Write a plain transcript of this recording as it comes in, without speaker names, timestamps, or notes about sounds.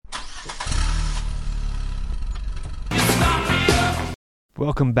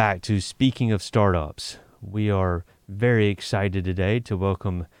Welcome back to Speaking of Startups. We are very excited today to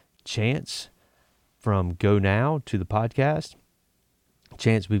welcome Chance from GoghNow to the podcast.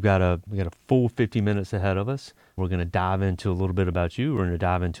 Chance, we've got a full 50 minutes ahead of us. We're going to dive into a little bit about you. We're going to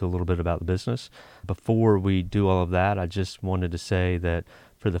dive into a little bit about the business. Before we do all of that, I just wanted to say that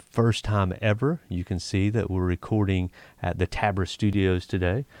for the first time ever, you can see that we're recording at the Tabbris studios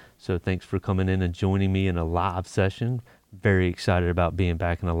today. So thanks for coming in and joining me in a live session. Very excited about being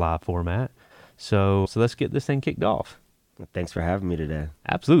back in a live format. So let's get this thing kicked off. Thanks for having me today.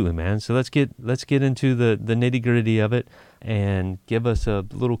 Absolutely, man. So let's get into the nitty gritty of it and give us a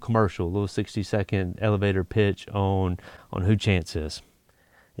little commercial, a little 60-second elevator pitch on who Chance is.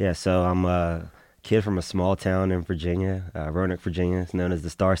 Yeah, so I'm a kid from a small town in Virginia, Roanoke, Virginia. It's known as the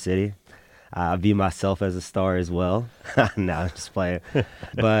Star City. I view myself as a star as well. No, I'm just playing.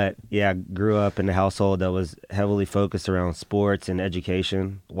 But yeah, I grew up in a household that was heavily focused around sports and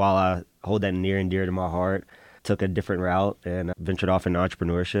education. While I hold that near and dear to my heart, took a different route and ventured off into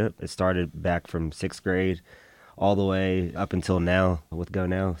entrepreneurship. It started back from 6th grade all the way up until now with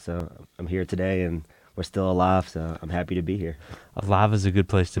GoghNow. So I'm here today and we're still alive, so I'm happy to be here. Alive is a good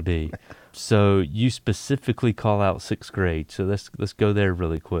place to be. So you specifically call out 6th grade. So let's go there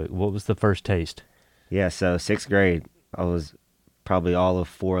really quick. What was the first taste? Yeah, so 6th grade, I was probably all of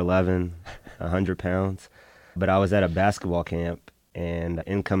 4'11", 100 pounds. But I was at a basketball camp, and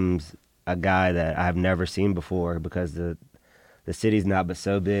in comes a guy that I've never seen before because the city's not but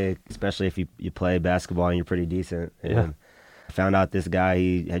so big, especially if you play basketball and you're pretty decent. And yeah. I found out this guy,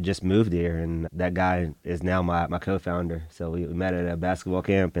 he had just moved here, and that guy is now my co-founder. So we met at a basketball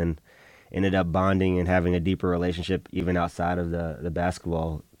camp and ended up bonding and having a deeper relationship even outside of the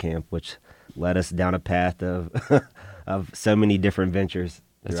basketball camp, which led us down a path of of so many different ventures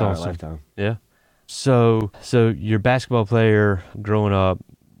throughout our lifetime. Yeah. So you're a basketball player growing up.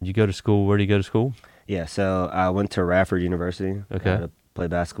 You go to school. Where do you go to school? Yeah, so I went to Radford University. Okay. To play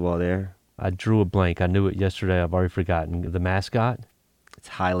basketball there. I drew a blank. I knew it yesterday. I've already forgotten. The mascot? It's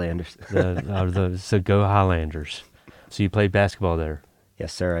Highlanders. So go Highlanders. So you played basketball there?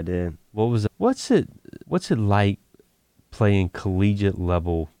 Yes, sir, I did. What's it like playing collegiate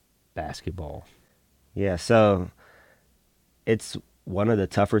level basketball? Yeah, so it's one of the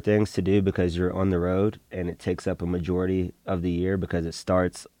tougher things to do because you're on the road and it takes up a majority of the year because it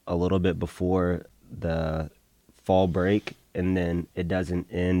starts a little bit before the fall break and then it doesn't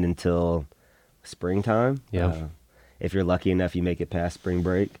end until springtime. Yeah. If you're lucky enough, you make it past spring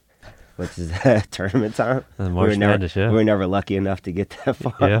break, which is tournament time. March Madness, yeah. We were never lucky enough to get that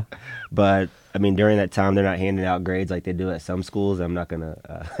far. Yeah. But I mean, during that time, they're not handing out grades like they do at some schools. I'm not gonna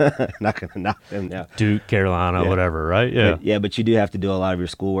knock them down. Duke, Carolina, whatever, right? Yeah. But you do have to do a lot of your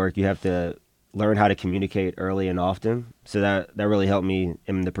schoolwork. You have to learn how to communicate early and often. So that really helped me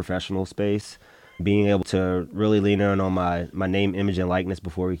in the professional space. Being able to really lean in on my name, image, and likeness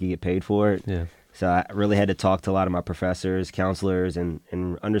before we could get paid for it. Yeah. So I really had to talk to a lot of my professors, counselors, and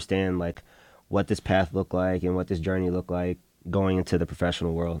understand like what this path looked like and what this journey looked like going into the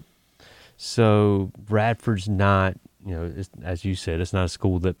professional world. So Radford's not, as you said, it's not a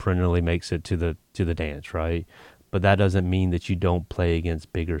school that perennially makes it to the dance, right? But that doesn't mean that you don't play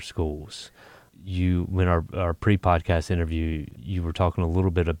against bigger schools. When our pre-podcast interview, you were talking a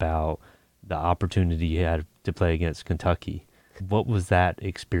little bit about the opportunity you had to play against Kentucky. What was that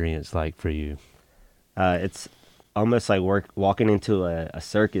experience like for you? It's almost like walking into a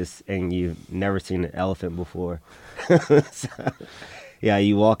circus and you've never seen an elephant before. So, yeah,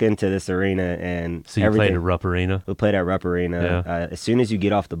 you walk into this arena and so you played at Rupp Arena? We played at Rupp Arena. Yeah. As soon as you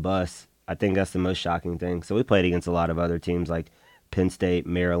get off the bus, I think that's the most shocking thing. So we played against a lot of other teams like Penn State,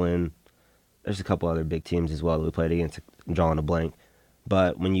 Maryland. There's a couple other big teams as well that we played against. I'm drawing a blank.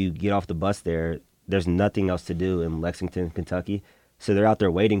 But when you get off the bus there's nothing else to do in Lexington, Kentucky. So they're out there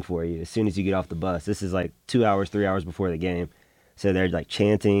waiting for you as soon as you get off the bus. This is like 2 hours, 3 hours before the game. So they're like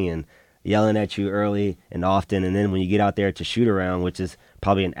chanting and yelling at you early and often. And then when you get out there to shoot around, which is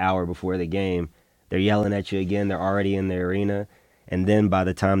probably an hour before the game, they're yelling at you again. They're already in the arena. And then by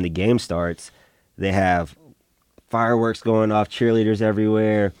the time the game starts, they have fireworks going off, cheerleaders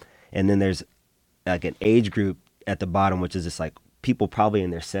everywhere. And then there's like an age group at the bottom, which is just like people probably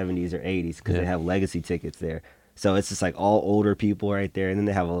in their 70s or 80s because they have legacy tickets there. So it's just like all older people right there. And then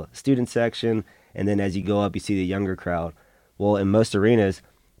they have a student section. And then as you go up, you see the younger crowd. Well, in most arenas,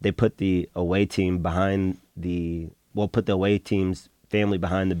 they put the away team put the away team's family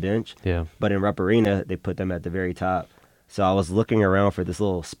behind the bench. Yeah. But in Rupp Arena, they put them at the very top. So I was looking around for this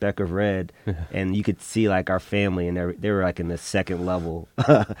little speck of red, and you could see like our family, and they were like in the second level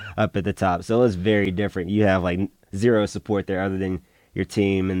up at the top. So it was very different. You have like zero support there other than your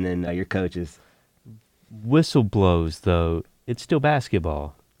team and then your coaches. Whistle blows, though. It's still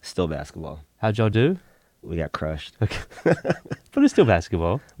basketball. Still basketball. How'd y'all do? We got crushed. Okay. But it's still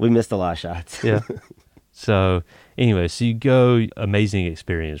basketball. We missed a lot of shots. Yeah. So anyway, so you go, amazing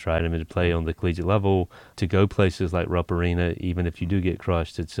experience, right? I mean, to play on the collegiate level, to go places like Rupp Arena, even if you do get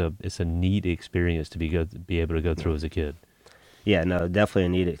crushed, it's a neat experience to be able to go through as a kid. Yeah, no, definitely a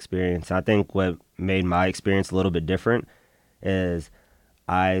neat experience. I think what made my experience a little bit different is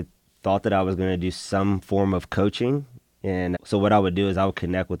I thought that I was going to do some form of coaching. And so what I would do is I would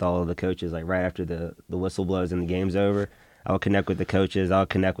connect with all of the coaches, like right after the whistle blows and the game's over. I would connect with the coaches. I would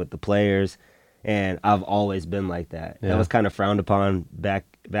connect with the players. And I've always been like that. Yeah. That was kind of frowned upon back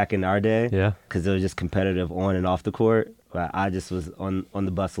in our day. Yeah. Because it was just competitive on and off the court. But I just was on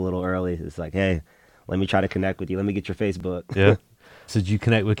the bus a little early. It's like, hey, let me try to connect with you. Let me get your Facebook. Yeah. So did you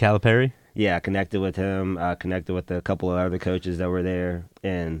connect with Calipari? Yeah, I connected with him. I connected with a couple of other coaches that were there.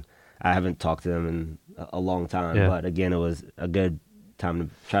 And I haven't talked to them in a long time. Yeah. But again, it was a good time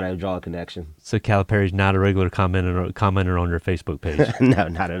to try to draw a connection. So Calipari's not a regular commenter on your Facebook page. No,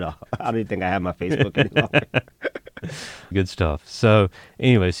 not at all. I don't even think I have my Facebook any longer. Good stuff. So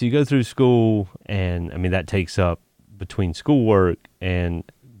anyway, so you go through school, and I mean, that takes up, between schoolwork and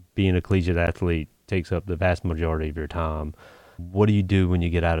being a collegiate athlete, takes up the vast majority of your time. What do you do when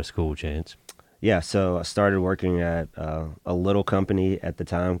you get out of school, Chance? Yeah, so I started working at a little company at the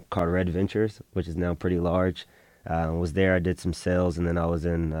time called Red Ventures, which is now pretty large. Was there, I did some sales, and then I was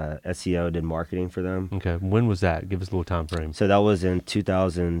in SEO, did marketing for them. Okay. When was that? Give us a little time frame. So that was in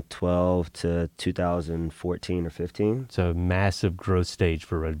 2012 to 2014 or 15. So massive growth stage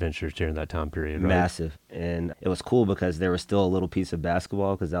for Red Ventures during that time period, right? Massive. And it was cool because there was still a little piece of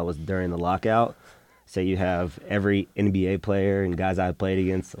basketball because that was during the lockout. So you have every NBA player and guys I played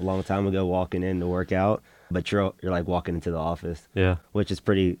against a long time ago walking in to work out, but you're like walking into the office. Yeah. Which is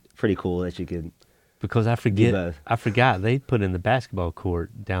pretty cool that you could. Because I forgot they put in the basketball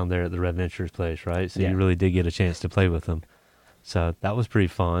court down there at the Red Ventures place, right? So Yeah. you really did get a chance to play with them. So that was pretty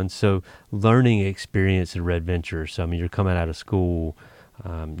fun. So learning experience at Red Ventures. So I mean, you're coming out of school.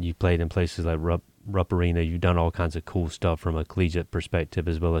 You played in places like Rupp Arena. You've done all kinds of cool stuff from a collegiate perspective,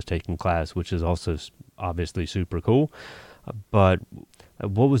 as well as taking class, which is also obviously super cool. But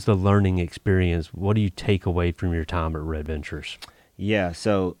what was the learning experience? What do you take away from your time at Red Ventures? Yeah,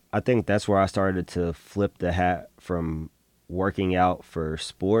 so I think that's where I started to flip the hat from working out for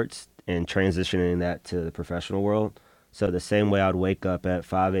sports and transitioning that to the professional world. So the same way I'd wake up at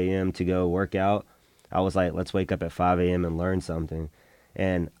 5 a.m. to go work out, I was like, let's wake up at 5 a.m. and learn something.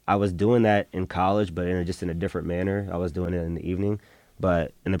 And I was doing that in college, but just in a different manner. I was doing it in the evening.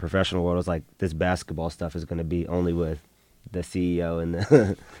 But in the professional world, it was like, this basketball stuff is going to be only with the CEO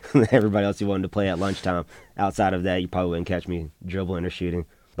and everybody else you wanted to play at lunchtime. Outside of that, you probably wouldn't catch me dribbling or shooting.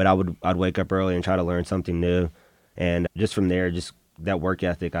 But I'd wake up early and try to learn something new. And just from there, just that work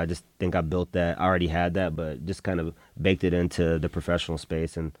ethic, I just think I built that. I already had that, but just kind of baked it into the professional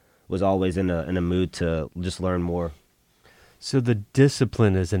space and was always in a mood to just learn more. So the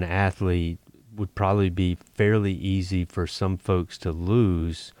discipline as an athlete would probably be fairly easy for some folks to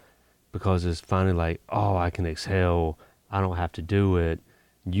lose because it's finally like, oh, I can exhale. I don't have to do it.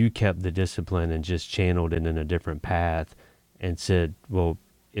 You kept the discipline and just channeled it in a different path and said, well,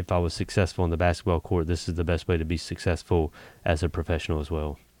 if I was successful in the basketball court, this is the best way to be successful as a professional as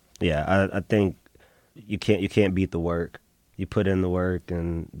well. Yeah, I think you can't beat the work. You put in the work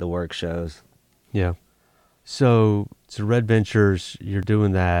and the work shows. Yeah. So Red Ventures, you're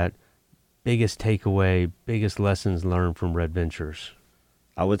doing that. Biggest takeaway, biggest lessons learned from Red Ventures?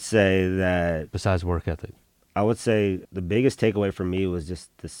 I would say that besides work ethic. I would say the biggest takeaway for me was just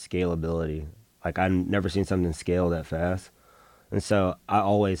the scalability. Like, I've never seen something scale that fast. And so I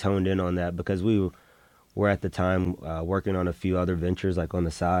always honed in on that because we were at the time working on a few other ventures, like on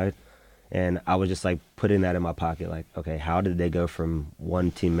the side. And I was just like putting that in my pocket, like, okay, how did they go from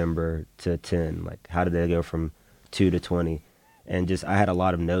one team member to 10? Like, how did they go from 2 to 20? And just, I had a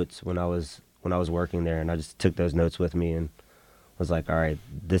lot of notes when I was working there, and I just took those notes with me and was like, all right,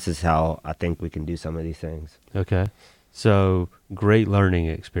 this is how I think we can do some of these things. Okay. So great learning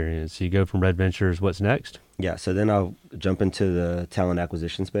experience. You go from Red Ventures, what's next? Yeah, so then I'll jump into the talent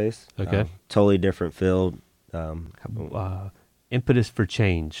acquisition space. Okay. Totally different field. Impetus for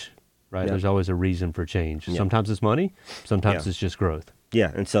change, right? Yeah. There's always a reason for change. Yeah. Sometimes it's money, sometimes Yeah. it's just growth.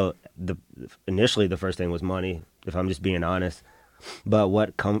 Yeah, and so initially the first thing was money, if I'm just being honest. But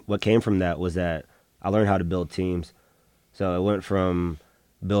what came from that was that I learned how to build teams. So it went from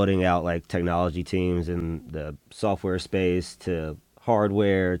building out like technology teams in the software space to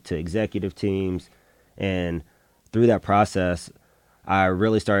hardware to executive teams. And through that process, I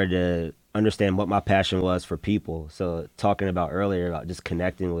really started to understand what my passion was for people. So talking about earlier about just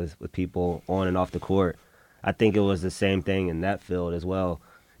connecting with people on and off the court, I think it was the same thing in that field as well.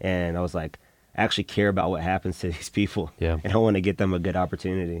 And I was like, I actually care about what happens to these people. Yeah. And I want to get them a good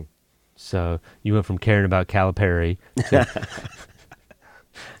opportunity. So you went from caring about Calipari to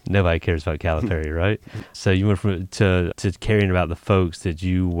nobody cares about Calipari, right? So you went from to caring about the folks that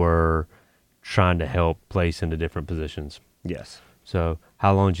you were trying to help place into different positions. Yes. So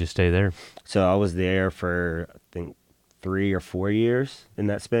how long did you stay there? So I was there for, I think, 3 or 4 years in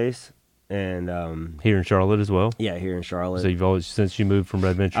that space. And Here in Charlotte as well? yeah, here in Charlotte. So you've always, since you moved from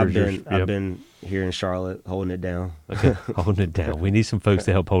Red Ventures, I've been here in Charlotte holding it down. Okay, holding it down. We need some folks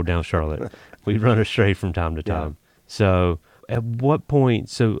to help hold down Charlotte. We run astray from time to time. Yeah. So at what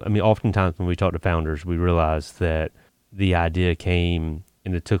point, oftentimes when we talk to founders, we realize that the idea came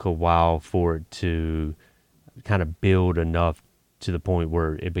and it took a while for it to kind of build enough to the point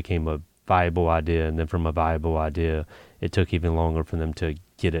where it became a viable idea. And then from a viable idea, it took even longer for them to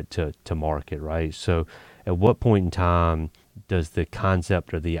get it to market, right? So at what point in time does the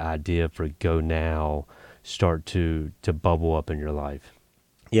concept or the idea for GoghNow start to bubble up in your life?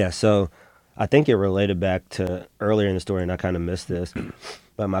 Yeah, so I think it related back to earlier in the story, and I kind of missed this,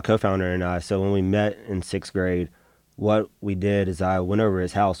 but my co-founder and I, so when we met in 6th grade, what we did is I went over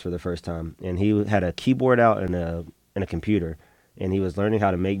his house for the first time, and he had a keyboard out and a computer, and he was learning how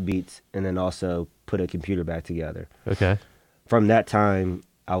to make beats and then also put a computer back together. Okay. From that time,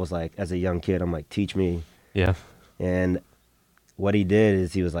 I was like, as a young kid, I'm like, teach me. Yeah. And what he did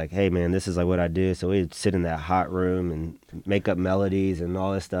is he was like, hey, man, this is like what I do. So we'd sit in that hot room and make up melodies and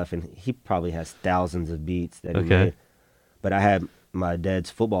all this stuff. And he probably has thousands of beats that he made. But I had my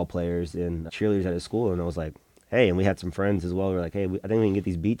dad's football players and cheerleaders at his school. And I was like, hey, and we had some friends as well. We were like, hey, I think we can get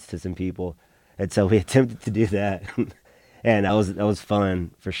these beats to some people. And so we attempted to do that. And that was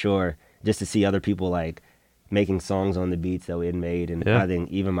fun for sure, just to see other people like making songs on the beats that we had made. And I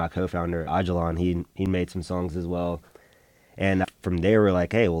think even my co-founder, Ajalan, he made some songs as well. And from there, we're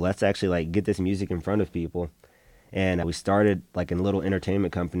like, hey, well, let's actually like get this music in front of people. And we started like a little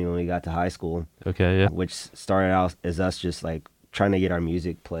entertainment company when we got to high school. Okay, yeah. Which started out as us just like trying to get our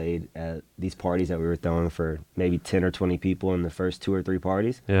music played at these parties that we were throwing for maybe 10 or 20 people in the first 2 or 3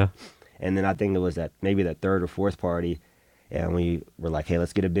 parties. Yeah. And then I think it was maybe that 3rd or 4th party. And we were like, hey,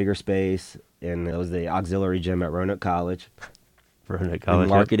 let's get a bigger space. And it was the auxiliary gym at Roanoke College. Roanoke College.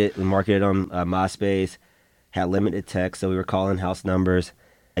 We marketed on MySpace, had limited text, so we were calling house numbers.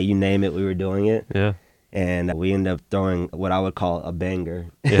 You name it, we were doing it. Yeah. And we ended up throwing what I would call a banger.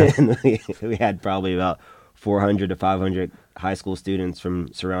 Yeah. And we had probably about 400 to 500 high school students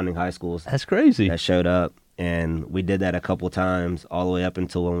from surrounding high schools. That's crazy. That showed up. And we did that a couple times all the way up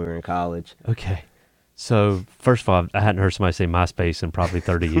until when we were in college. Okay. So first of all, I hadn't heard somebody say MySpace in probably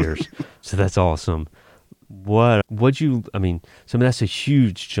 30 years. So that's awesome. So that's a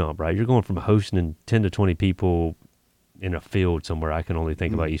huge jump, right? You're going from hosting 10 to 20 people in a field somewhere. I can only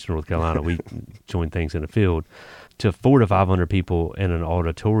think about Eastern North Carolina. We join things in a field to 400 to 500 people in an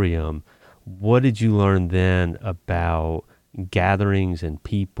auditorium. What did you learn then about gatherings and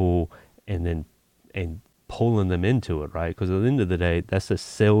people and pulling them into it, right? Because at the end of the day, that's a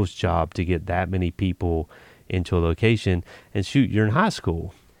sales job to get that many people into a location. And shoot, you're in high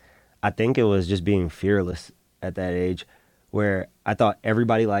school. I think it was just being fearless at that age, where I thought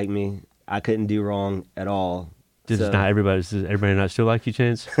everybody liked me. I couldn't do wrong at all. Does everybody not still like you,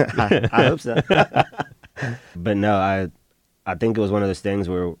 Chance? I hope so. But no, I think it was one of those things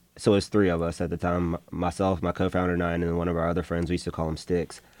where, so it was 3 of us at the time, myself, my co-founder and I, and then one of our other friends. We used to call him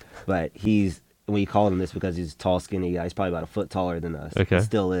Sticks. But we called him this because he's a tall, skinny guy. He's probably about a foot taller than us. Okay. He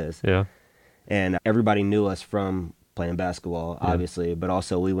still is. Yeah. And everybody knew us from playing basketball, obviously, but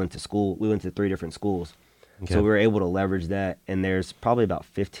also we went to school. We went to 3 different schools. Okay. So we were able to leverage that. And there's probably about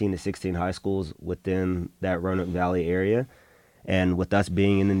 15 to 16 high schools within that Roanoke Valley area. And with us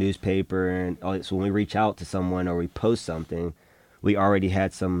being in the newspaper, and so when we reach out to someone or we post something, we already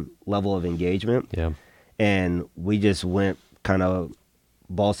had some level of engagement. Yeah. And we just went kind of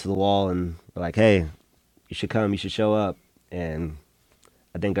balls to the wall and were like, hey, you should come, you should show up. And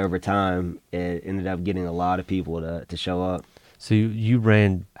I think over time, it ended up getting a lot of people to show up. So you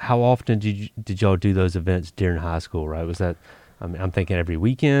ran, how often did y'all do those events during high school, right? Was that, I'm thinking every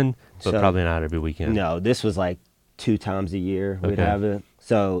weekend, but probably not every weekend. No, this was like 2 times a year we'd have it.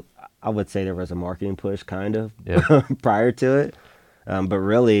 So I would say there was a marketing push kind of prior to it. But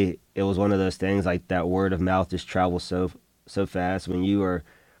really, it was one of those things like that word of mouth just travels so fast when you are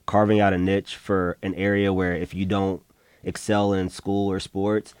carving out a niche for an area where if you don't excel in school or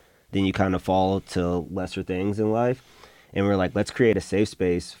sports, then you kind of fall to lesser things in life. And we're like, let's create a safe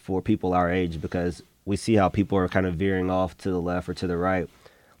space for people our age, because we see how people are kind of veering off to the left or to the right.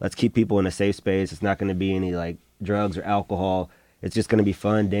 Let's keep people in a safe space. It's not going to be any like drugs or alcohol. It's just going to be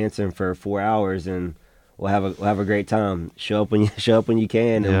fun dancing for 4 hours, and we'll have a great time. Show up when you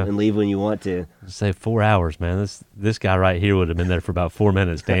can, and leave when you want to. Say 4 hours, man. This guy right here would have been there for about 4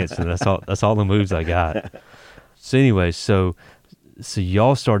 minutes dancing. That's all the moves I got. So anyway, so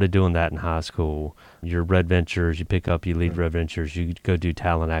y'all started doing that in high school. Your Red Ventures, you pick up, you lead Red Ventures, you go do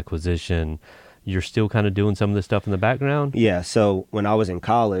talent acquisition. You're still kind of doing some of this stuff in the background? Yeah, so when I was in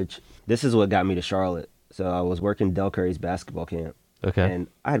college, this is what got me to Charlotte. So I was working Del Curry's basketball camp. Okay. And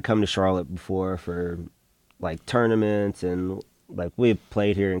I had come to Charlotte before for like tournaments, and like we had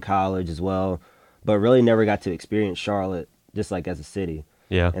played here in college as well, but really never got to experience Charlotte just like as a city.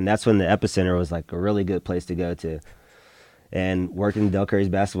 Yeah. And that's when the Epicenter was like a really good place to go to. And working Del Curry's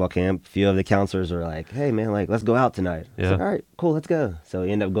basketball camp, a few of the counselors were like, hey man, like let's go out tonight. I was like, all right, cool, let's go. So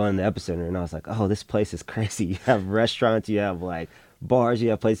we ended up going to the Epicenter, and I was like, oh, this place is crazy. You have restaurants, you have like bars, you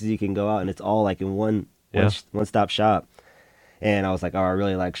have places you can go out, and it's all like in one stop shop. And I was like, oh, I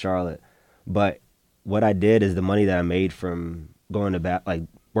really like Charlotte. But what I did is the money that I made from going to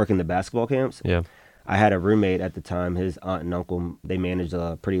working the basketball camps. Yeah. I had a roommate at the time. His aunt and uncle, they managed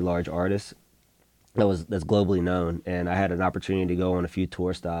a pretty large artist that's globally known, and I had an opportunity to go on a few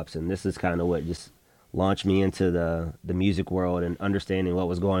tour stops, and this is kind of what just launched me into the music world and understanding what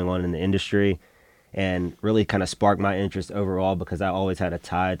was going on in the industry, and really kind of sparked my interest overall, because I always had a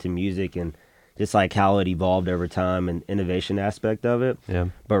tie to music and just like how it evolved over time and innovation aspect of it. Yeah.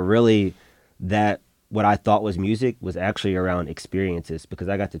 But really that what I thought was music was actually around experiences, because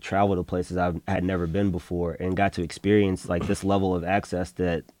I got to travel to places I had never been before and got to experience like this level of access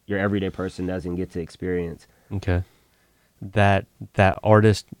that your everyday person doesn't get to experience. Okay. That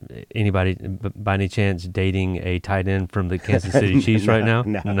artist, anybody by any chance dating a tight end from the Kansas City Chiefs right now?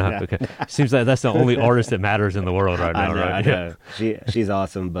 No. Okay. Seems like that's the only artist that matters in the world right now, right? I know. She's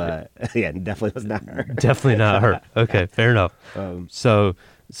awesome, but yeah, definitely was not her. Definitely not her. Okay, fair enough. So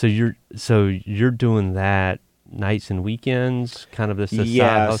you're doing that nights and weekends, kind of this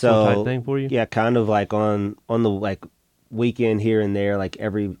side hustle type thing for you? Yeah, kind of like on the like weekend here and there, like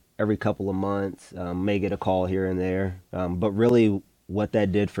every couple of months, may get a call here and there. But really what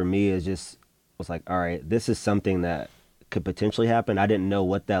that did for me is just was like, all right, this is something that could potentially happen. I didn't know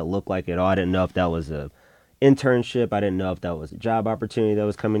what that looked like at all. I didn't know if that was a internship. I didn't know if that was a job opportunity that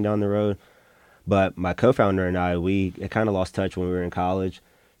was coming down the road. But my co-founder and I, we kind of lost touch when we were in college,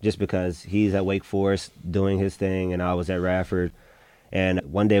 just because he's at Wake Forest doing his thing and I was at Radford. And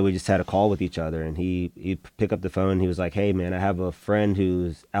one day we just had a call with each other, and he picked up the phone and he was like, hey man, I have a friend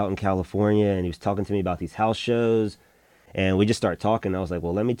who's out in California, and he was talking to me about these house shows. And we just started talking. I was like,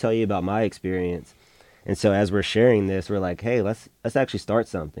 well, let me tell you about my experience. And so as we're sharing this, we're like, hey, let's actually start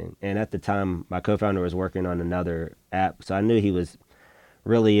something. And at the time, my co-founder was working on another app, so I knew he was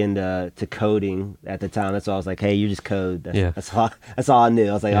really into coding at the time. That's why I was like, hey, you just code. That's all I knew.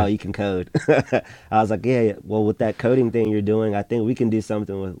 I was like, oh, you can code. I was like, yeah, well, with that coding thing you're doing, I think we can do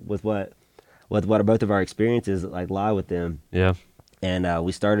something with what both of our experiences like lie with them. Yeah. And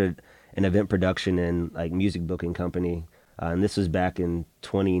we started an event production and like music booking company, and this was back in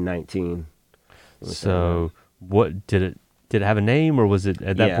 2019. So what did it have a name, or was it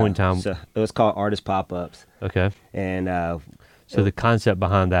at that point in time? So it was called Artist Pop-Ups. Okay. And so the concept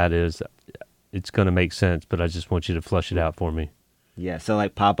behind that is, it's going to make sense, but I just want you to flush it out for me. Yeah, so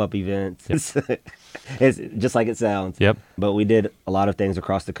like pop-up events. Yep. It's just like it sounds. Yep. But we did a lot of things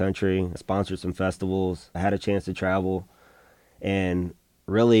across the country, sponsored some festivals. I had a chance to travel. And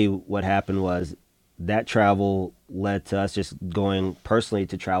really what happened was that travel led to us just going personally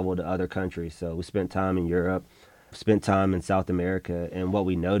to travel to other countries. So we spent time in Europe, spent time in South America. And what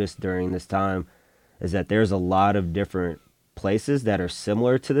we noticed during this time is that there's a lot of different places that are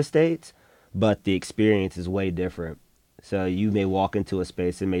similar to the States, but the experience is way different. So you may walk into a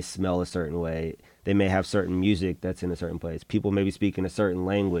space, it may smell a certain way. They may have certain music that's in a certain place. People may be speaking a certain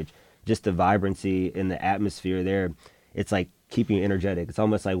language. Just the vibrancy in the atmosphere there, it's like keeping you energetic. It's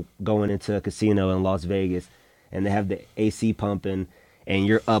almost like going into a casino in Las Vegas and they have the AC pumping and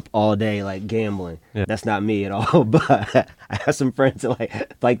you're up all day like gambling. Yeah. That's not me at all, but I have some friends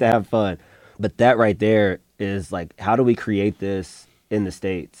that like to have fun. But that right there is like, how do we create this in the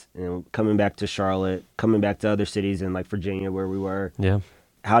States? And coming back to Charlotte, coming back to other cities in like Virginia where we were. Yeah.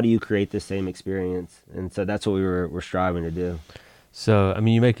 How do you create the same experience? And so that's what we're striving to do. So, I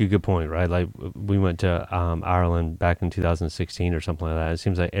mean, you make a good point, right? Like we went to Ireland back in 2016 or something like that. It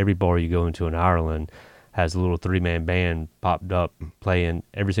seems like every bar you go into in Ireland has a little 3-man band popped up playing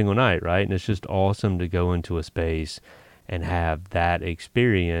every single night, right? And it's just awesome to go into a space and have that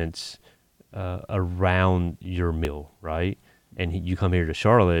experience around your meal, right? And you come here to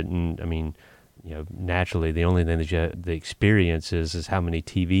Charlotte, and I mean, naturally, the only thing that the experience is how many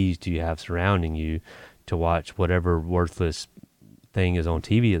TVs do you have surrounding you to watch whatever worthless thing is on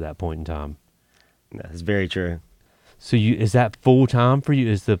TV at that point in time. That's very true. So is that full time for you?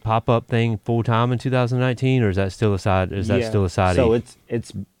 Is the pop-up thing full time in 2019, or is that still a side? Is that still a side? So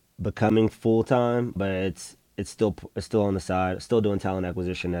it's becoming full time, but it's still on the side. Still doing talent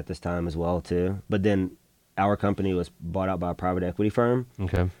acquisition at this time as well too. But then our company was bought out by a private equity firm.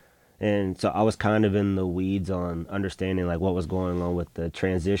 Okay. And so I was kind of in the weeds on understanding like what was going on with the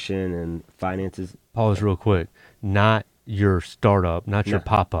transition and finances. Pause real quick. Not your startup, not your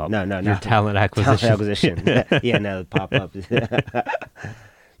pop-up. No, your talent acquisition. Talent acquisition. Yeah, no, the pop-up.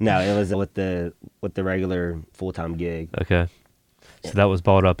 No, it was with the regular full-time gig. Okay. So that was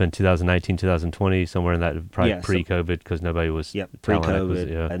bought up in 2019, 2020, somewhere in that, probably pre-COVID, because nobody was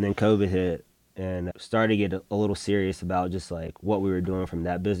pre-COVID. Yeah. And then COVID hit, and started to get a little serious about just like what we were doing from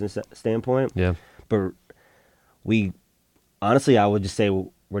that business standpoint. Yeah. But honestly, I would just say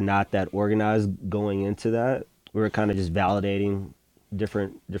we're not that organized going into that. We were kind of just validating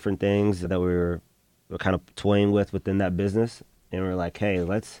different things that we were kind of toying within that business. And we're like, hey,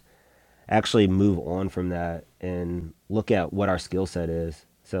 let's actually move on from that and look at what our skill set is.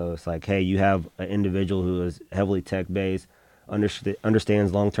 So it's like, hey, you have an individual who is heavily tech-based,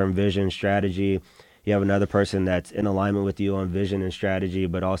 understands long-term vision, strategy. You have another person that's in alignment with you on vision and strategy,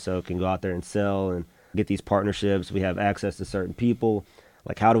 but also can go out there and sell and get these partnerships. We have access to certain people.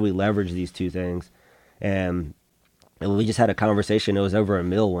 Like, how do we leverage these two things? And we just had a conversation. It was over a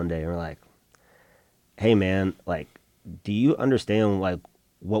meal one day. And we're like, hey, man, like, do you understand, like,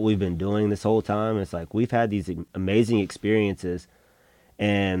 what we've been doing this whole time? It's like, we've had these amazing experiences,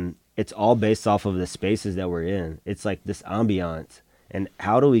 and it's all based off of the spaces that we're in. It's like this ambiance. And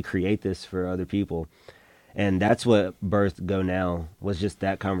how do we create this for other people? And that's what birthed GoghNow, was just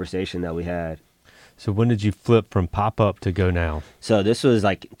that conversation that we had. So when did you flip from pop-up to GoghNow? So this was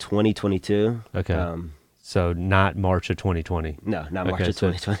like 2022. Okay. So not March of 2020. No, not March of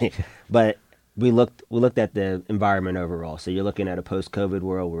 2020. But we looked at the environment overall. So you're looking at a post-COVID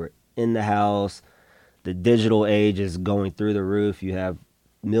world. We're in the house. The digital age is going through the roof. You have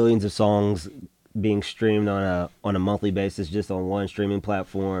millions of songs being streamed on a monthly basis just on one streaming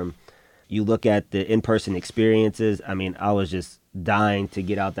platform. You look at the in-person experiences. I mean, I was just dying to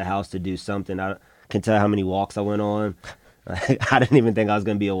get out the house to do something. I can tell how many walks I went on. I didn't even think I was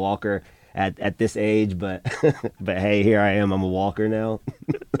going to be a walker at this age, but but hey, here I am. I'm a walker now.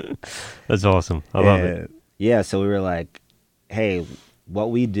 That's awesome. I love it. Yeah, so we were like, hey, what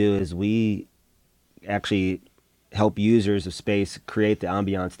we do is we actually help users of space create the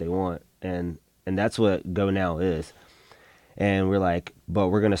ambiance they want, and that's what GoghNow is. And we're like, but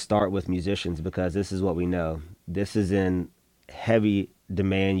we're going to start with musicians because this is what we know. This is in heavy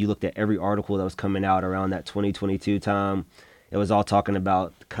demand. You looked at every article that was coming out around that 2022 time. It was all talking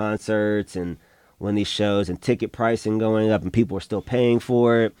about concerts and when these shows and ticket pricing going up, and people are still paying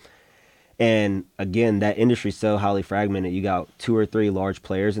for it. And again, that industry is so highly fragmented. You got 2 or 3 large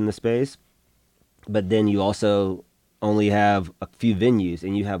players in the space, but then you also only have a few venues,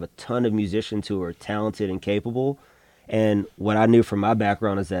 and you have a ton of musicians who are talented and capable. And what I knew from my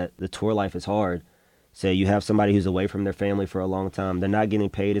background is that the tour life is hard. So you have somebody who's away from their family for a long time. They're not getting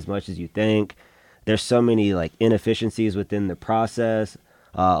paid as much as you think. There's so many like inefficiencies within the process,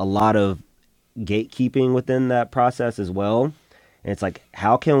 a lot of gatekeeping within that process as well. And it's like,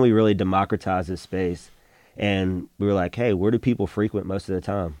 how can we really democratize this space? And we were like, hey, where do people frequent most of the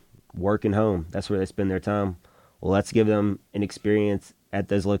time? Work and home. That's where they spend their time. Well, let's give them an experience at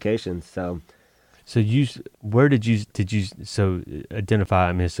those locations. So identify,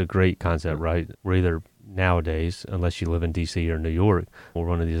 I mean, it's a great concept, right? We're either nowadays, unless you live in DC or New York or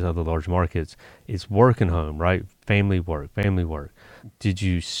one of these other large markets, it's work and home, right? Family work. Did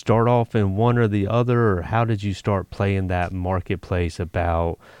you start off in one or the other, or how did you start playing that marketplace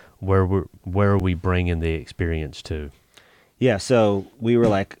about where are we bringing the experience to? Yeah, so we were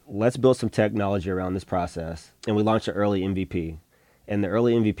like, let's build some technology around this process. And we launched an early MVP. And the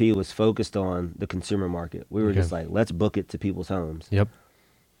early MVP was focused on the consumer market. We were just like, let's book it to people's homes. Yep.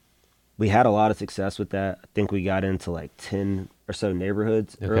 We had a lot of success with that. I think we got into like 10 or so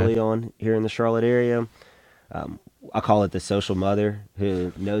neighborhoods early on here in the Charlotte area. I call it the social mother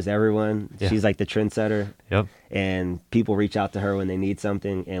who knows everyone. Yeah. She's like the trendsetter. Yep. And people reach out to her when they need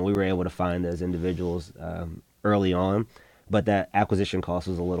something. And we were able to find those individuals early on. But that acquisition cost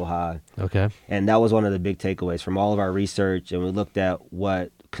was a little high. Okay. And that was one of the big takeaways from all of our research. And we looked at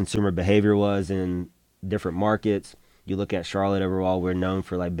what consumer behavior was in different markets. You look at Charlotte overall, we're known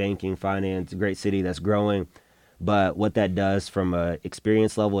for like banking, finance, a great city that's growing. But what that does from a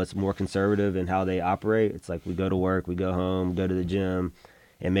experience level, it's more conservative in how they operate. It's like we go to work, we go home, go to the gym,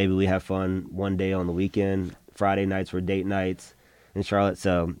 and maybe we have fun one day on the weekend. Friday nights were date nights in Charlotte,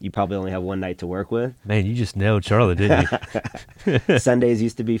 so you probably only have one night to work with. Man, you just nailed Charlotte, didn't you? Sundays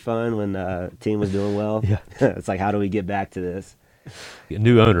used to be fun when the team was doing well. Yeah. It's like, how do we get back to this? A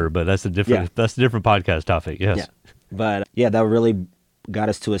new owner, but that's a different podcast topic. Yes. Yeah. But yeah, that really got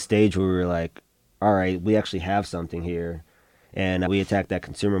us to a stage where we were like, all right, we actually have something here, and we attacked that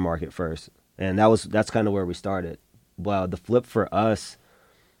consumer market first, and that's kind of where we started. Well, the flip for us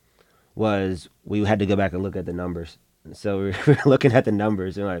was we had to go back and look at the numbers. So we were looking at the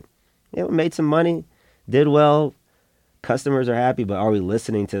numbers and like, yeah, we made some money, did well, customers are happy, but are we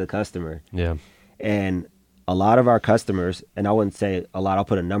listening to the customer? Yeah. And a lot of our customers, and I wouldn't say a lot, I'll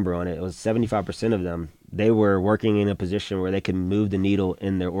put a number on it, it was 75% of them, they were working in a position where they could move the needle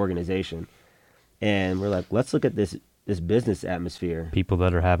in their organization. And we're like, let's look at this business atmosphere. People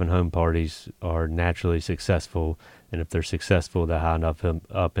that are having home parties are naturally successful, and if they're successful, they're high enough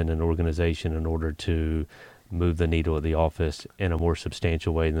up in an organization in order to move the needle at the office in a more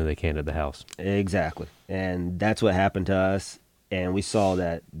substantial way than they can at the house. Exactly. And that's what happened to us. And we saw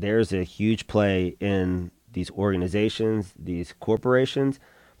that there's a huge play in these organizations, these corporations,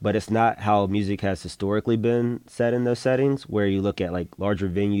 but it's not how music has historically been set in those settings, where you look at like larger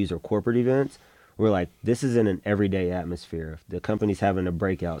venues or corporate events. We're like, this is in an everyday atmosphere. If the company's having a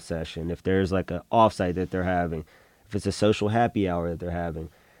breakout session, if there's like an offsite that they're having, if it's a social happy hour that they're having.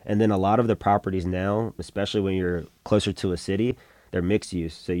 And then a lot of the properties now, especially when you're closer to a city, they're mixed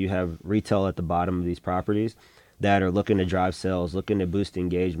use. So you have retail at the bottom of these properties that are looking to drive sales, looking to boost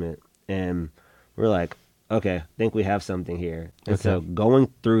engagement. And we're like, okay, I think we have something here. And Okay. so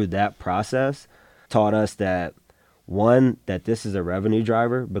going through that process taught us that, one, that this is a revenue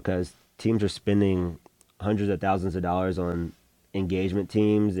driver, because teams are spending hundreds of thousands of dollars on engagement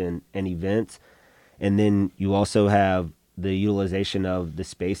teams and events. And then you also have the utilization of the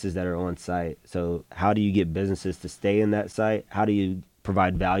spaces that are on site. So how do you get businesses to stay in that site? How do you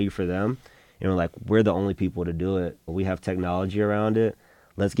provide value for them? And we're like, we're the only people to do it. We have technology around it.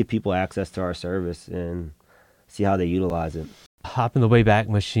 Let's give people access to our service and see how they utilize it. Hop in the Wayback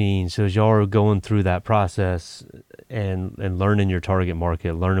Machine. So as y'all are going through that process and learning your target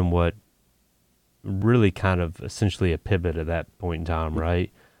market, learning what really kind of essentially a pivot at that point in time,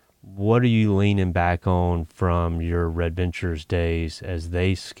 right? What are you leaning back on from your Red Ventures days as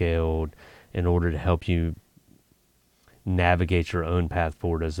they scaled in order to help you navigate your own path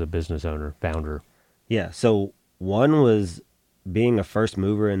forward as a business owner, founder? Yeah, so one was being a first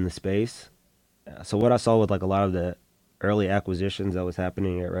mover in the space. So what I saw with like a lot of the early acquisitions that was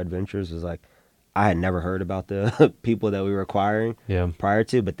happening at Red Ventures was like, I had never heard about the people that we were acquiring prior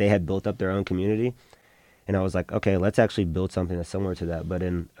to, but they had built up their own community. And I was like, okay, let's actually build something that's similar to that, but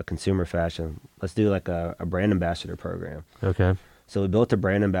in a consumer fashion. Let's do like a brand ambassador program. Okay. So we built a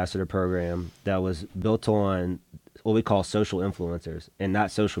brand ambassador program that was built on what we call social influencers, and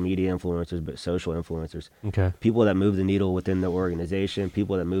not social media influencers, but social influencers. Okay. People that move the needle within their organization,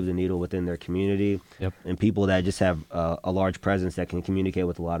 people that move the needle within their community, and people that just have a large presence that can communicate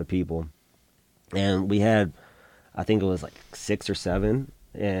with a lot of people. And we had, I think it was like 6 or 7,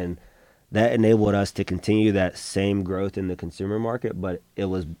 and that enabled us to continue that same growth in the consumer market, but it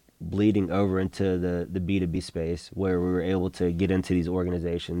was bleeding over into the B2B space, where we were able to get into these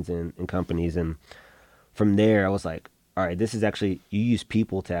organizations and companies. And from there, I was like, all right, this is actually, you use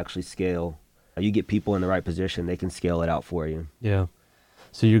people to actually scale. You get people in the right position, they can scale it out for you. Yeah.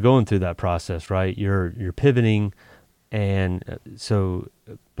 So you're going through that process, right? You're pivoting, and so,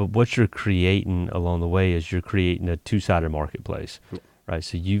 but what you're creating along the way is you're creating a two-sided marketplace, right?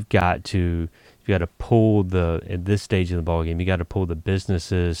 So you've got to pull at this stage of the ballgame, you got to pull the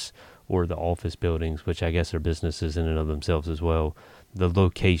businesses or the office buildings, which I guess are businesses in and of themselves as well. The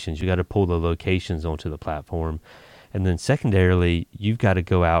locations, you got to pull the locations onto the platform. And then secondarily, you've got to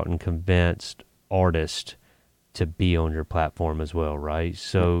go out and convince artists to be on your platform as well, right?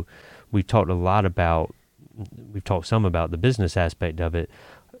 So we've talked some about the business aspect of it.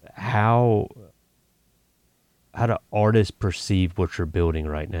 How do artists perceive what you're building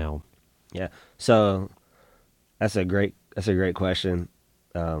right now? Yeah. So that's a great question.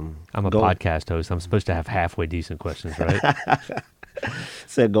 I'm a podcast host. I'm supposed to have halfway decent questions, right?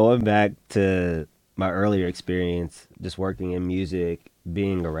 So going back to my earlier experience, just working in music,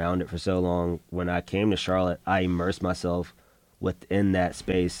 being around it for so long, when I came to Charlotte, I immersed myself within that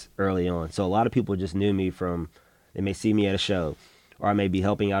space early on. So a lot of people just knew me from, they may see me at a show, or I may be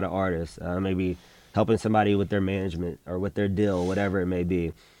helping out an artist. I may be helping somebody with their management or with their deal, whatever it may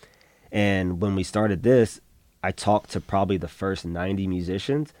be. And when we started this, I talked to probably the first 90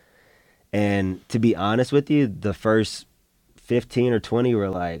 musicians. And to be honest with you, the first 15 or 20 were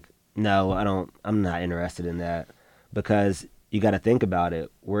like, no, I'm not interested in that. Because you got to think about it.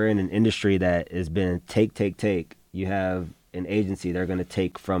 We're in an industry that has been take. You have an agency they're going to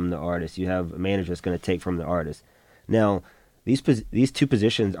take from the artist. You have a manager that's going to take from the artist. Now, these two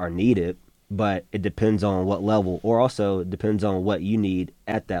positions are needed, but it depends on what level, or also it depends on what you need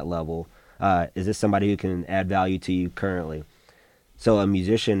at that level. Is this somebody who can add value to you currently? So a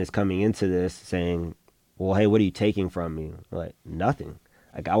musician is coming into this saying, well, hey, what are you taking from me? We're like, nothing.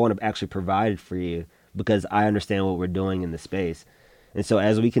 Like, I want to actually provide for you because I understand what we're doing in the space. And so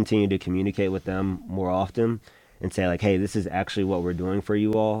as we continue to communicate with them more often and say like, hey, this is actually what we're doing for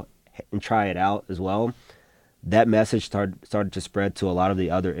you all, and try it out as well, that message started to spread to a lot of the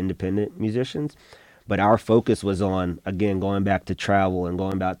other independent musicians. But our focus was on, again, going back to travel and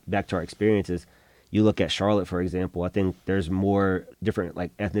going back to our experiences. You look at Charlotte, for example, I think there's more different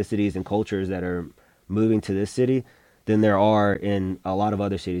like ethnicities and cultures that are moving to this city than there are in a lot of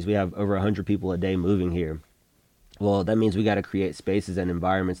other cities. We have over 100 people a day moving here. Well, that means we got to create spaces and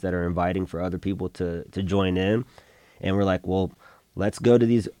environments that are inviting for other people to join in. And we're like, well, let's go to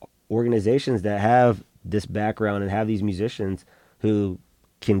these organizations that have this background and have these musicians who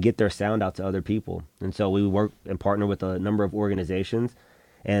can get their sound out to other people. And so we work and partner with a number of organizations,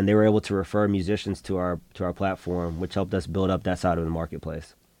 and they were able to refer musicians to our platform, which helped us build up that side of the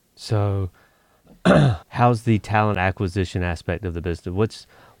marketplace. So how's the talent acquisition aspect of the business?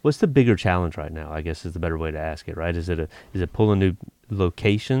 What's the bigger challenge right now, I guess is the better way to ask it, right? Is it pulling new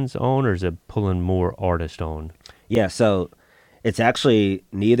locations on, or is it pulling more artists on? Yeah, so it's actually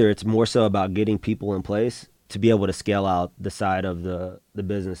neither. It's more so about getting people in place to be able to scale out the side of the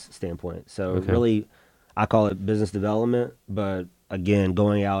business standpoint. So really, I call it business development, but again,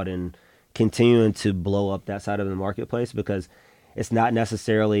 going out and continuing to blow up that side of the marketplace, because it's not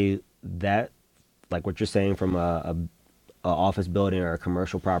necessarily that, like what you're saying, from a office building or a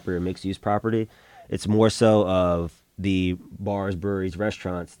commercial property or mixed use property. It's more so of the bars, breweries,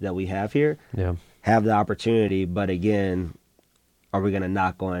 restaurants that we have here have the opportunity. But again, are we going to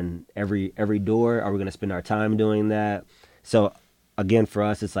knock on every door? Are we going to spend our time doing that? So again, for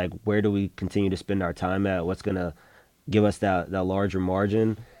us, it's like, where do we continue to spend our time at? What's going to give us that larger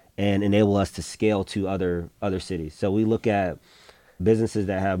margin and enable us to scale to other cities? So we look at businesses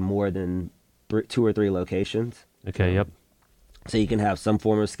that have more than 2 or 3 locations. Okay, yep. So you can have some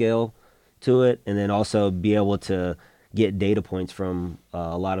form of scale to it, and then also be able to get data points from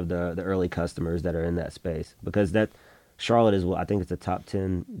a lot of the early customers that are in that space. Because that Charlotte is, I think it's a top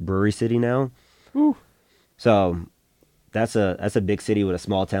 10 brewery city now. Ooh. So that's a big city with a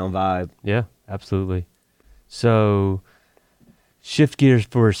small town vibe. Yeah, absolutely. So shift gears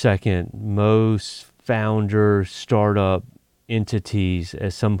for a second. Most founder startup entities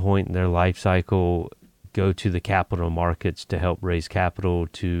at some point in their life cycle go to the capital markets to help raise capital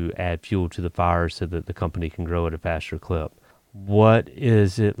to add fuel to the fire so that the company can grow at a faster clip. What's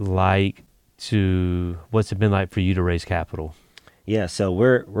it been like for you to raise capital? Yeah, so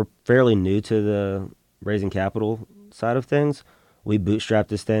we're fairly new to the raising capital side of things. We bootstrapped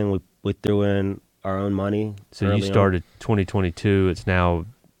this thing. We threw in our own money. So you started 2022. It's now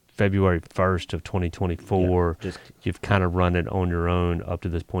February 1st of 2024. Yeah, you've kind of run it on your own up to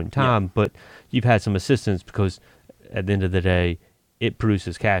this point in time, but you've had some assistance because at the end of the day, it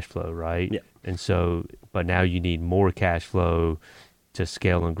produces cash flow, right? Yeah. And so, but now you need more cash flow to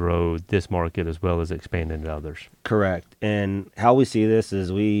scale and grow this market as well as expand into others. Correct. And how we see this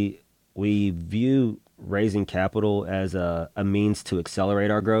is we view raising capital as a means to accelerate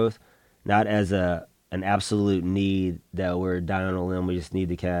our growth, not as an absolute need that we're dying on a limb. We just need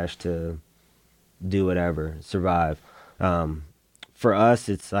the cash to do whatever, survive. For us,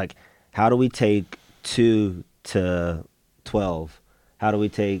 it's like, how do we take 2 to 12? How do we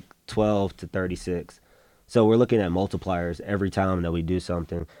take 12 to 36? So we're looking at multipliers every time that we do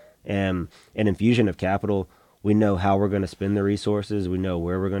something. And an infusion of capital, we know how we're going to spend the resources. We know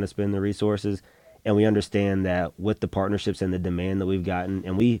where we're going to spend the resources. And we understand that with the partnerships and the demand that we've gotten,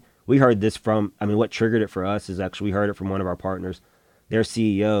 and we heard this from, what triggered it for us is actually we heard it from one of our partners. Their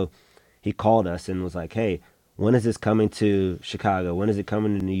CEO, he called us and was like, hey, when is this coming to Chicago? When is it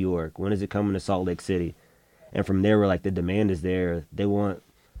coming to New York? When is it coming to Salt Lake City? And from there, we're like, the demand is there. They want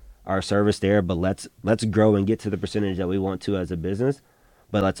our service there, but let's grow and get to the percentage that we want to as a business.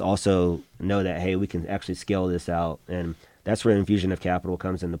 But let's also know that, hey, we can actually scale this out. And that's where infusion of capital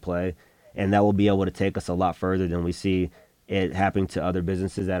comes into play. And that will be able to take us a lot further than we see it happening to other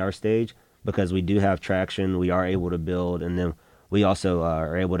businesses at our stage. because we do have traction. We are able to build, and then we also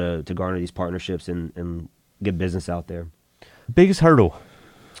are able to garner these partnerships and get business out there. Biggest hurdle?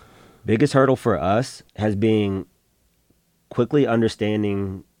 Biggest hurdle for us has been quickly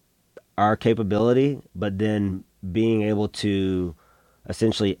understanding our capability, but then being able to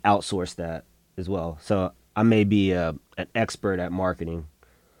essentially outsource that as well. So I may be an expert at marketing,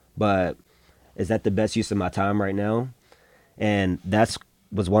 but is that the best use of my time right now? And that's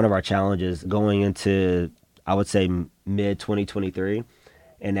was one of our challenges going into, I would say, mid 2023.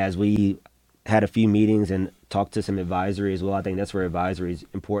 And as we had a few meetings and talked to some advisory as well, I think that's where advisory is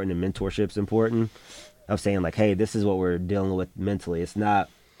important and mentorship is important. Of saying like, hey, this is what we're dealing with mentally. It's not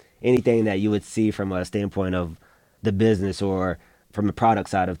anything that you would see from a standpoint of the business or from the product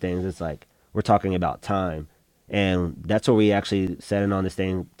side of things. It's like we're talking about time. And that's where we actually set in on this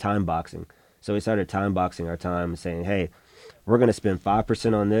thing, time boxing. So we started time boxing our time, saying, hey, we're going to spend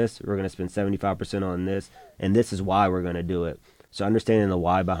 5% on this, we're going to spend 75% on this, and this is why we're going to do it. So understanding the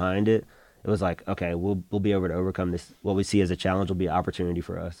why behind it, it was like, okay, we'll be able to overcome this. What we see as a challenge will be an opportunity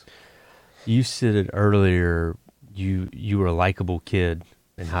for us. You said it earlier, you were a likable kid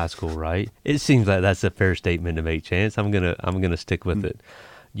in high school, right? It seems like that's a fair statement to make, Chance. I'm gonna stick with it.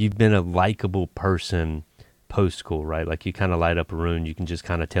 You've been a likable person post school, right? Like you kind of light up a room. You can just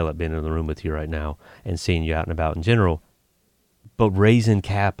kind of tell it being in the room with you right now and seeing you out and about in general. But raising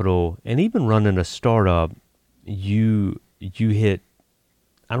capital and even running a startup, you hit,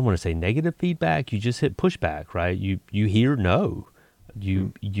 I don't want to say negative feedback. You just hit pushback, right? You hear no.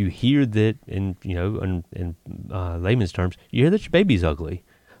 You hear that in layman's terms, you hear that your baby's ugly,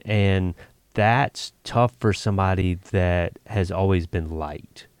 and that's tough for somebody that has always been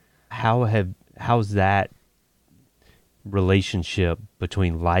liked. How's that relationship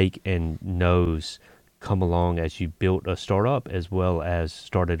between like and no's come along as you built a startup as well as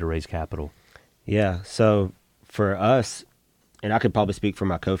started to raise capital? Yeah, so for us, and I could probably speak for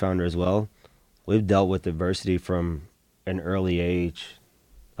my co-founder as well, we've dealt with adversity from an early age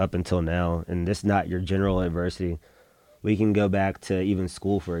up until now, and this is not your general adversity. We can go back to even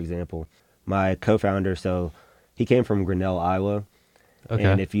school, for example. My co-founder, so he came from Grinnell, Iowa. Okay.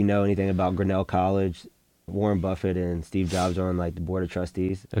 And if you know anything about Grinnell College, Warren Buffett and Steve Jobs are on like the board of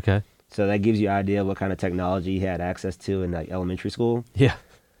trustees. Okay. So that gives you an idea of what kind of technology he had access to in like elementary school. Yeah.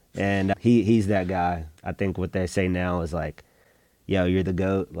 And he's that guy. I think what they say now is like, yo, you're the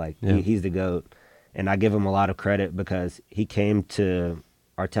GOAT. Like Yeah. he's the GOAT. And I give him a lot of credit because he came to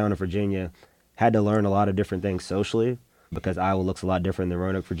our town of Virginia, had to learn a lot of different things socially because Iowa looks a lot different than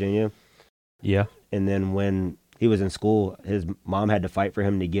Roanoke, Virginia. Yeah. And then when he was in school, his mom had to fight for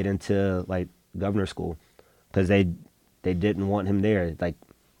him to get into like governor school because they didn't want him there. Like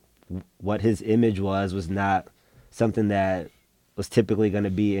what his image was not something that was typically going to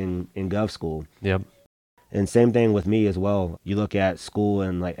be in gov school. Yep. And same thing with me as well. You look at school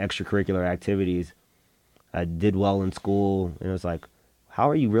and like extracurricular activities. I did well in school, and it was like, how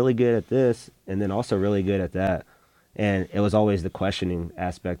are you really good at this and then also really good at that? And it was always the questioning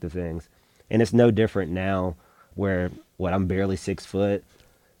aspect of things. And it's no different now where I'm barely 6 foot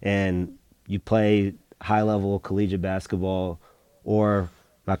and you play high level collegiate basketball, or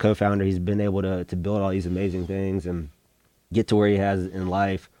my co-founder, he's been able to build all these amazing things and get to where he has in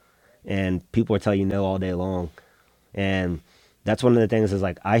life, and people are telling you no all day long. And that's one of the things is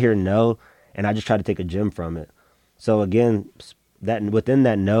like, I hear no and I just try to take a gem from it. So again, that within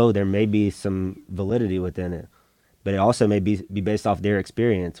that no, there may be some validity within it, but it also may be based off their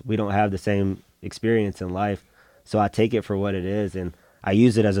experience. We don't have the same experience in life. So I take it for what it is, and I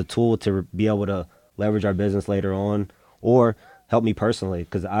use it as a tool to be able to leverage our business later on or help me personally.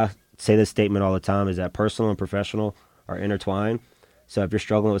 Because I say this statement all the time is that personal and professional are intertwined. So if you're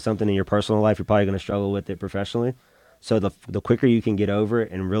struggling with something in your personal life, you're probably going to struggle with it professionally. So the quicker you can get over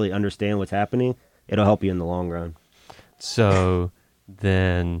it and really understand what's happening, it'll help you in the long run. So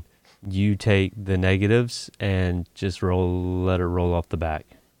then you take the negatives and just let it roll off the back.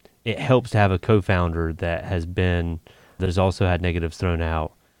 It helps to have a co-founder that has also had negatives thrown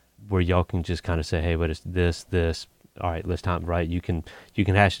out, where y'all can just kind of say, hey, what is this? All right, let's time, right? You can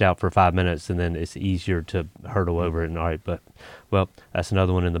hash it out for 5 minutes, and then it's easier to hurdle over it. And all right, but well, that's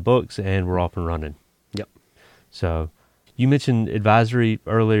another one in the books, and we're off and running. Yep. So you mentioned advisory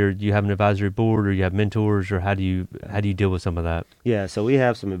earlier. Do you have an advisory board, or you have mentors, or how do you deal with some of that? Yeah, so we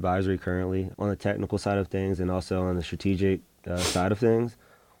have some advisory currently on the technical side of things and also on the strategic side of things.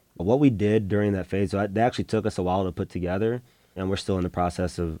 But what we did during that phase, so that actually took us a while to put together, and we're still in the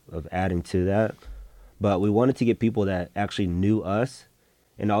process of adding to that. But we wanted to get people that actually knew us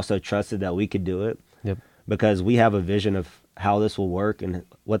and also trusted that we could do it. Yep. Because we have a vision of how this will work and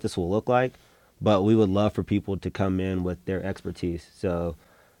what this will look like, but we would love for people to come in with their expertise. So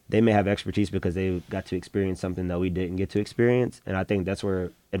they may have expertise because they got to experience something that we didn't get to experience. And I think that's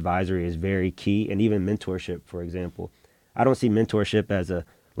where advisory is very key, and even mentorship, for example. I don't see mentorship as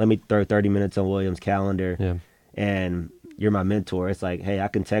let me throw 30 minutes on William's calendar and you're my mentor. It's like, hey, I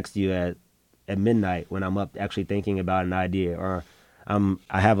can text you at midnight when I'm up actually thinking about an idea, or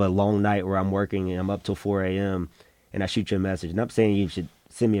I have a long night where I'm working and I'm up till 4 a.m. and I shoot you a message. And I'm saying you should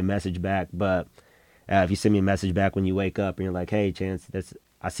send me a message back, but if you send me a message back when you wake up and you're like, hey, Chance,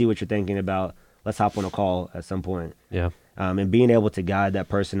 I see what you're thinking about. Let's hop on a call at some point. Yeah. And being able to guide that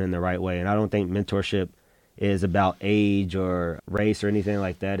person in the right way. And I don't think mentorship is about age or race or anything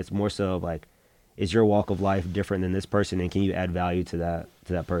like that. It's more so of like, is your walk of life different than this person, and can you add value to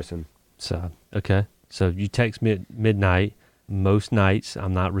that person? So, okay. So you text me at midnight. Most nights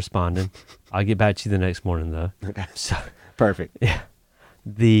I'm not responding. I'll get back to you the next morning though. Okay. So perfect. Yeah.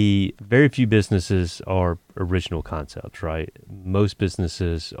 The very few businesses are original concepts, right? Most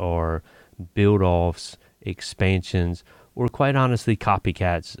businesses are build-offs, expansions, or quite honestly,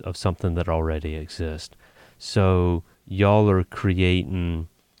 copycats of something that already exists. So y'all are creating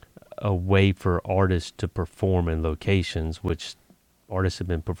a way for artists to perform in locations, which artists have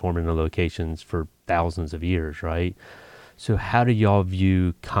been performing in locations for thousands of years, right? So how do y'all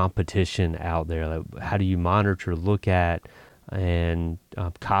view competition out there? Like, how do you monitor, look at, and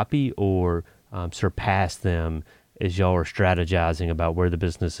copy or surpass them as y'all are strategizing about where the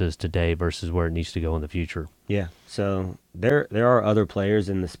business is today versus where it needs to go in the future? Yeah. So there are other players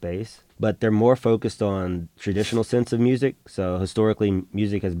in the space, but they're more focused on traditional sense of music. So historically,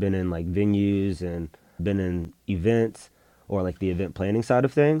 music has been in like venues and been in events, or like the event planning side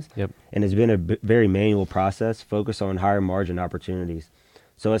of things. Yep. And it's been a very manual process focused on higher margin opportunities.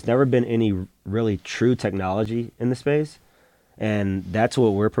 So it's never been any really true technology in the space. And that's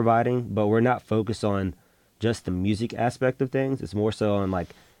what we're providing, but we're not focused on just the music aspect of things. It's more so on like,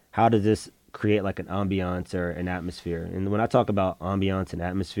 how does this create like an ambiance or an atmosphere? And when I talk about ambiance and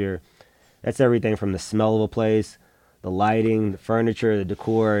atmosphere, that's everything from the smell of a place, the lighting, the furniture, the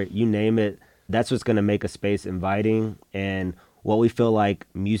decor, you name it. That's what's going to make a space inviting. And what we feel like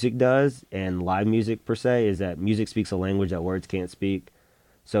music does, and live music per se, is that music speaks a language that words can't speak.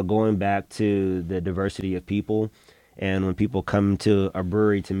 So going back to the diversity of people, and when people come to a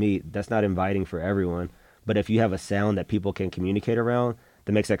brewery to meet, that's not inviting for everyone. But if you have a sound that people can communicate around,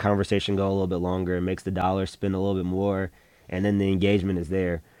 that makes that conversation go a little bit longer, it makes the dollar spin a little bit more, and then the engagement is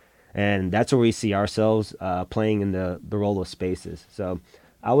there. And that's where we see ourselves playing in the role of spaces. So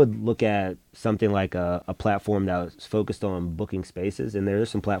I would look at something like a platform that was focused on booking spaces. And there's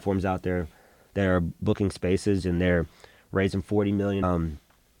some platforms out there that are booking spaces, and they're raising $40 million.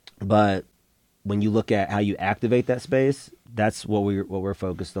 But when you look at how you activate that space, that's what we're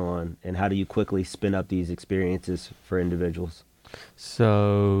focused on, and how do you quickly spin up these experiences for individuals.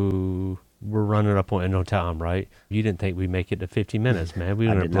 So we're running up on no time, right? You didn't think we'd make it to 50 minutes, man. We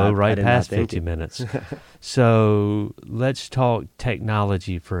were going to blow right past 50 minutes. So let's talk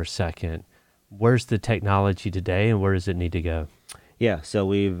technology for a second. Where's the technology today, and where does it need to go? Yeah, so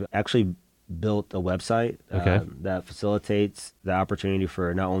we've actually built a website that facilitates the opportunity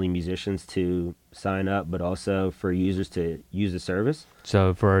for not only musicians to sign up, but also for users to use the service.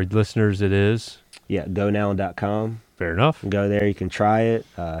 So for our listeners, it is? Yeah, GoghNow.com. Fair enough. Go there, you can try it.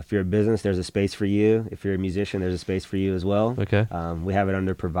 If you're a business, there's a space for you. If you're a musician, there's a space for you as well. Okay. We have it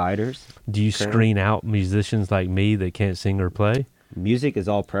under providers. Do you screen out musicians like me that can't sing or play? Music is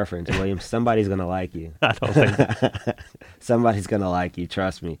all preference, William. Somebody's going to like you. I don't think so. Somebody's going to like you,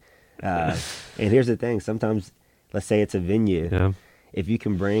 trust me. And here's the thing. Sometimes, let's say it's a venue. Yeah. If you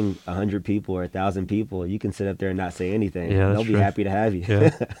can bring 100 people or 1,000 people, you can sit up there and not say anything. Yeah, They'll be happy to have you.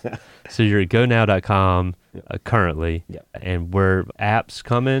 Yeah. So you're at GoghNow.com currently, Yep. and where apps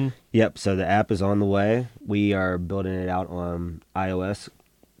come in? Yep. So the app is on the way. We are building it out on iOS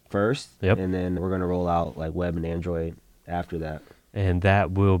first, and then we're going to roll out like web and Android after that. And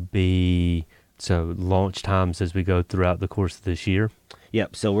that will be, so launch times as we go throughout the course of this year?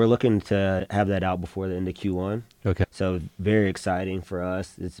 Yep. So we're looking to have that out before the end of Q1. Okay. So very exciting for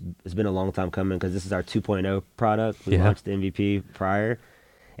us. It's been a long time coming because this is our 2.0 product. We launched the MVP prior.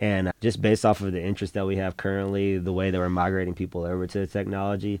 And just based off of the interest that we have currently, the way that we're migrating people over to the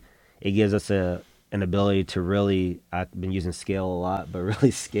technology, it gives us an ability to really, I've been using scale a lot, but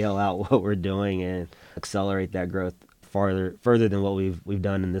really scale out what we're doing and accelerate that growth further than what we've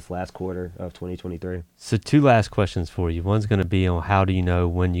done in this last quarter of 2023. So 2 last questions for you. One's going to be on how do you know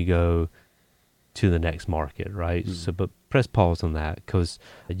when you go to the next market, right? Mm-hmm. So, but press pause on that, because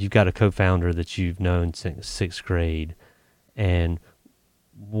you've got a co-founder that you've known since 6th grade, And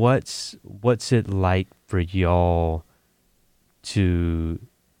what's it like for y'all to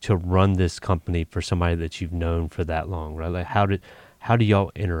run this company for somebody that you've known for that long, right? Like how do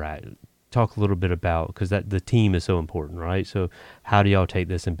y'all interact? Talk a little bit about, because the team is so important, right? So how do y'all take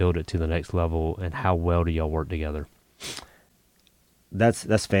this and build it to the next level, and how well do y'all work together?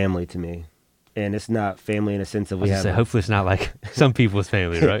 That's family to me. And it's not family in the sense of hopefully it's not like some people's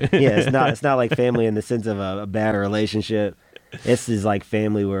family, right? Yeah, it's not like family in the sense of a bad relationship. This is like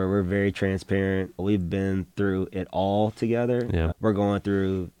family where we're very transparent. We've been through it all together. Yeah. We're going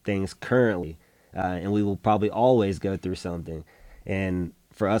through things currently, and we will probably always go through something. And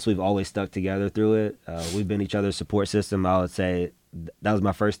for us, we've always stuck together through it. We've been each other's support system. I would say that was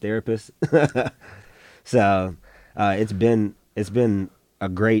my first therapist. So it's been a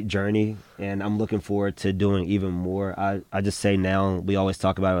great journey, and I'm looking forward to doing even more. I just say now, we always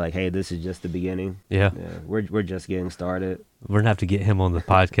talk about it like, hey, this is just the beginning. Yeah. We're just getting started. We're going to have to get him on the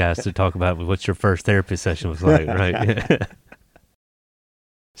podcast to talk about what your first therapy session was like, right?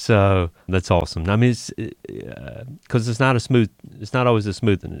 So that's awesome. I mean, it's because it's not always a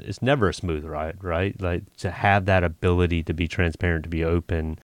smooth, it's never a smooth ride, right? Like to have that ability to be transparent, to be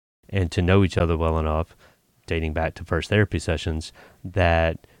open, and to know each other well enough, dating back to first therapy sessions,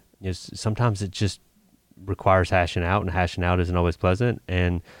 that sometimes it just requires hashing out, and hashing out isn't always pleasant,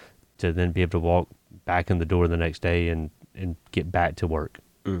 and to then be able to walk back in the door the next day and get back to work.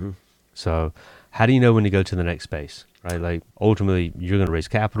 Mm-hmm. So how do you know when to go to the next space, right? Like ultimately you're going to raise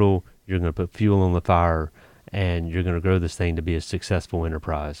capital, you're going to put fuel on the fire, and you're going to grow this thing to be a successful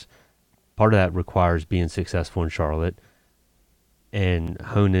enterprise. Part of that requires being successful in Charlotte and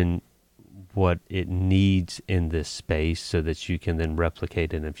honing what it needs in this space so that you can then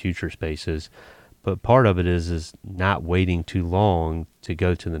replicate it in future spaces. But part of it is not waiting too long to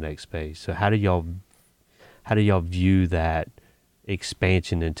go to the next space. So how do y'all view that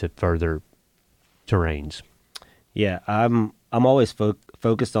expansion into further terrains? Yeah, I'm always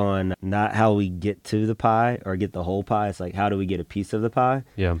focused on not how we get to the pie or get the whole pie. It's like, how do we get a piece of the pie?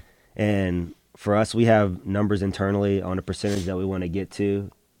 Yeah. And for us, we have numbers internally on a percentage that we want to get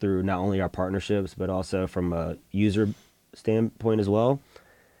to through not only our partnerships, but also from a user standpoint as well.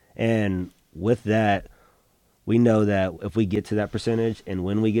 And with that, we know that if we get to that percentage, and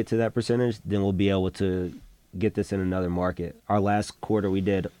when we get to that percentage, then we'll be able to get this in another market. Our last quarter, we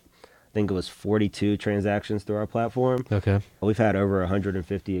did, I think it was 42 transactions through our platform. Okay. We've had over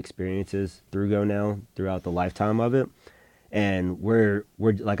 150 experiences through GoghNow throughout the lifetime of it. And we're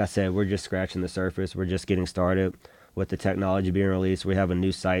like I said, we're just scratching the surface. We're just getting started with the technology being released. We have a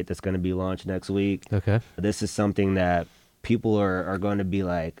new site that's going to be launched next week. Okay. This is something that people are going to be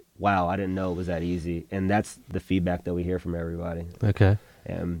like, wow, I didn't know it was that easy. And that's the feedback that we hear from everybody. Okay.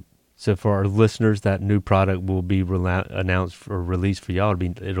 And so for our listeners, that new product will be announced or released for y'all.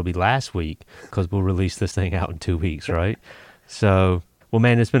 It'll be last week, because we'll release this thing out in 2 weeks, right? So, well,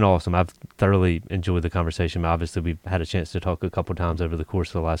 man, it's been awesome. I've thoroughly enjoyed the conversation. Obviously, we've had a chance to talk a couple times over the course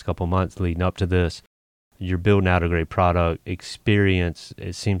of the last couple months leading up to this. You're building out a great product experience.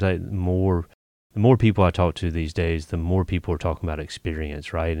 It seems like the more people I talk to these days, the more people are talking about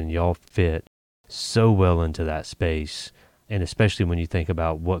experience, right? And y'all fit so well into that space. And especially when you think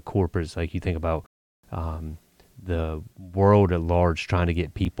about what corporates, like you think about the world at large trying to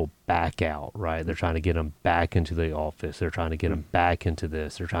get people back out, right? They're trying to get them back into the office. They're trying to get them back into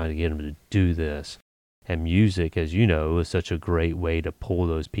this. They're trying to get them to do this. And music, as you know, is such a great way to pull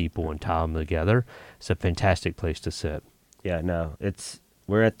those people and tie them together. It's a fantastic place to sit. yeah, no,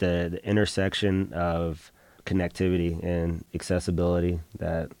 we're at the intersection of connectivity and accessibility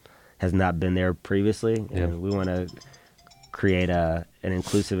that has not been there previously. And we want to create an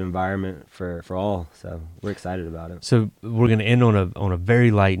inclusive environment for all. So we're excited about it. So we're going to end on a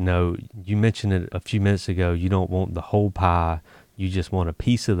very light note. You mentioned it a few minutes ago. You don't want the whole pie. You just want a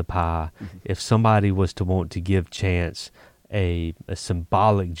piece of the pie. Mm-hmm. If somebody was to want to give Chance a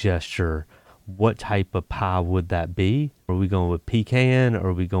symbolic gesture, what type of pie would that be? Are we going with pecan? Or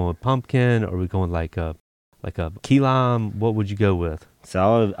are we going with pumpkin? Or are we going like a key lime? What would you go with?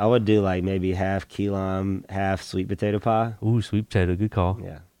 So I would do like maybe half key lime, half sweet potato pie. Ooh, sweet potato, good call.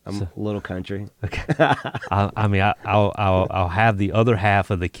 Yeah, I'm a little country. Okay. I'll have the other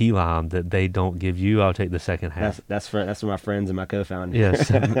half of the key lime that they don't give you. I'll take the second half. That's for my friends and my co-founder. Yes.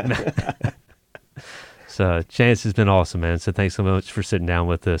 So Chance, has been awesome, man. So thanks so much for sitting down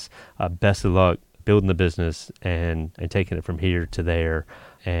with us. Best of luck building the business and taking it from here to there.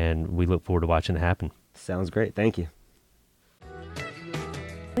 And we look forward to watching it happen. Sounds great. Thank you.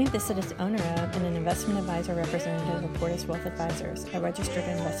 Bissett is owner of and an investment advisor representative of Portus Wealth Advisors, a registered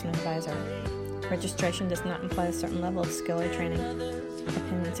investment advisor. Registration does not imply a certain level of skill or training.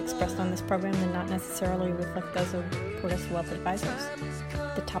 Opinions expressed on this program do not necessarily reflect those of Portus Wealth Advisors.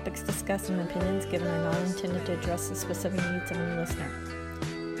 The topics discussed and opinions given are not intended to address the specific needs of any listener.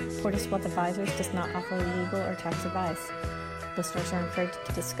 Portus Wealth Advisors does not offer legal or tax advice. Listeners are encouraged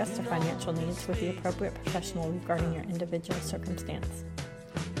to discuss their financial needs with the appropriate professional regarding your individual circumstance.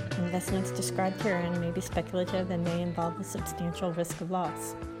 Investments described herein may be speculative and may involve a substantial risk of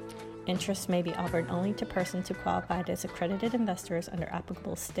loss. Interest may be offered only to persons who qualified as accredited investors under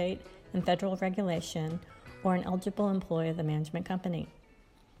applicable state and federal regulation or an eligible employee of the management company.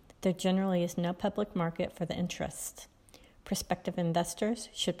 There generally is no public market for the interest. Prospective investors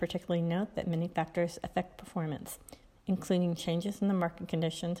should particularly note that many factors affect performance, including changes in the market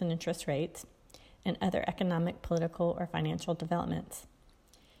conditions and interest rates, and other economic, political, or financial developments.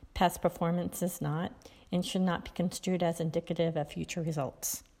 Past performance is not and should not be construed as indicative of future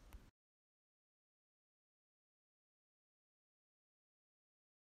results.